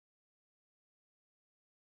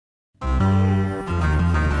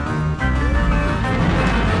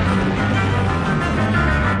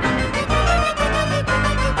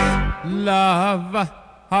Love,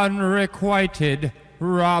 unrequited,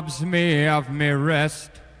 robs me of me rest.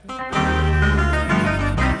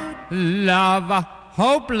 Love,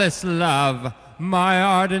 hopeless love, my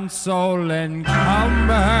ardent soul encumbers.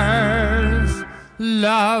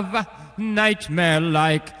 Love,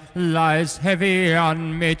 nightmare-like, lies heavy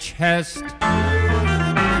on me chest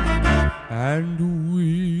and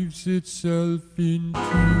weaves itself into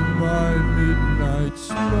my midnight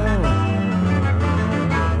slumber.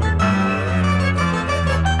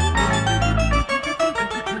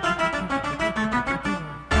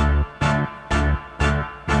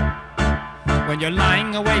 When you're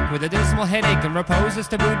lying awake with a dismal headache and repose is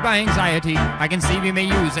taboo'd by anxiety, I conceive you may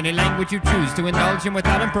use any language you choose to indulge in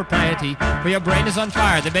without impropriety. For your brain is on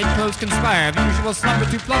fire, the bedclothes conspire of usual slumber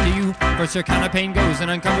to plunder you. First your counter-pane goes and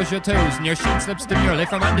uncovers your toes, and your sheet slips demurely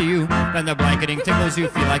from under you. Then the blanketing tickles you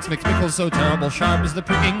feel like mixed pickles, so terrible sharp is the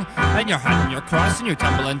pricking. And you're hot and you're cross and you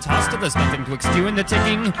tumble and toss till there's nothing twixt you and the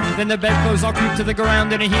ticking. Then the bedclothes all creep to the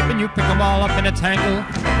ground in a heap, and you pick them all up in a tangle.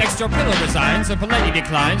 Next your pillow resigns, and politely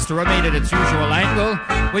declines to remain at its usual angle.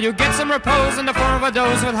 Will you get some repose in the form of a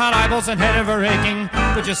doze with hot eyeballs and head ever aching?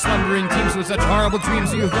 But your slumbering teems with such horrible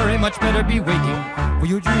dreams, so you very much better be waking. For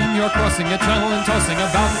you dream you're crossing a channel and tossing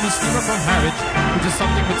about in a steamer from Harwich, which is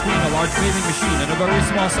something between a large bathing machine and a very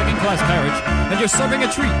small second-class carriage. And you're serving a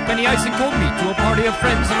treat, penny ice and cold meat, to a party of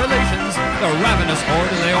friends and relations. They're a ravenous horde,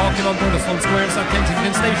 and they all get on board a Sloan Squares at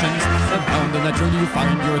Kensington stations. And found in that journey you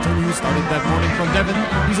find your attorney who started that morning from Devon.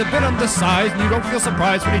 He's a bit undersized, and you don't feel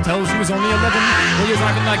surprised when he tells you he's only 11. Well, you're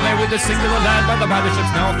driving like mad with a singular lad by the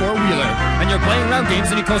battleship's now a four-wheeler. And you're playing round games,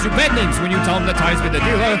 and he calls you bad names when you tell him the ties with the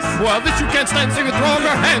dealer. Well, this you can't stand, so you throw him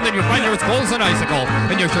your hand, and you find your cold as an icicle.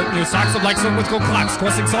 And your shirt and your socks are like some with gold collapse,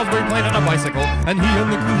 crossing Salisbury Plain on a bicycle. And he and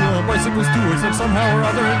the crew are on bicycles too, as if somehow or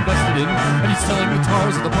other invested in. And he's selling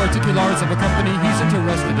guitars of the particulars of a company he's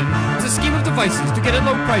interested in. It's a scheme of devices to get at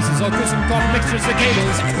low prices, all crisp and cough mixtures of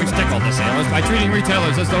cables, which tickle the sailors by treating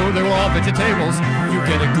retailers as though they were all vegetables. You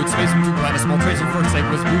get a good space when you plant a small trace of first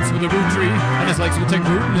cypress boots with a root tree, and his legs will take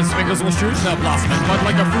root and his fingers will shoot, and they'll blossom and bud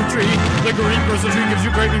like a fruit tree. The green crystal tree gives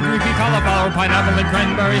you grape and creepy cauliflower, pineapple and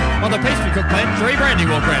cranberry, while the pastry cook plant cherry brandy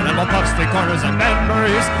will grant, and will puff three corners and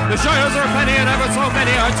banberries. The shires are a penny, and ever so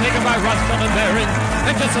many are taken by rust and bearing,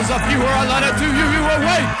 and just as a few are allotted to you, you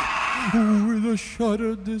awake with a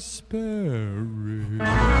shuddered despairing.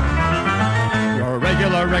 You're a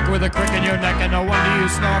regular wreck with a crick in your neck, and no wonder you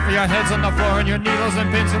snore, for your head's on the floor, and your needles and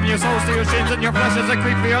pins from your soles to your shins, and your flesh is a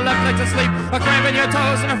creep for your left leg to sleep, a cramp in your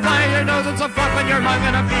toes, and a fly in your nose, and some fluff in your lung,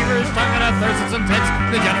 and a feverish tongue, and a thirst and some tits,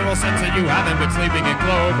 the general sense that you haven't been sleeping in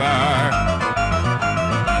clover.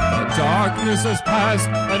 Darkness has passed,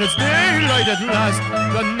 and it's daylight at last.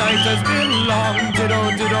 The night has been long, ditto,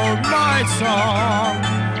 my song.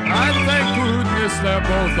 And thank goodness they're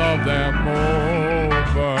both of them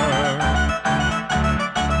over.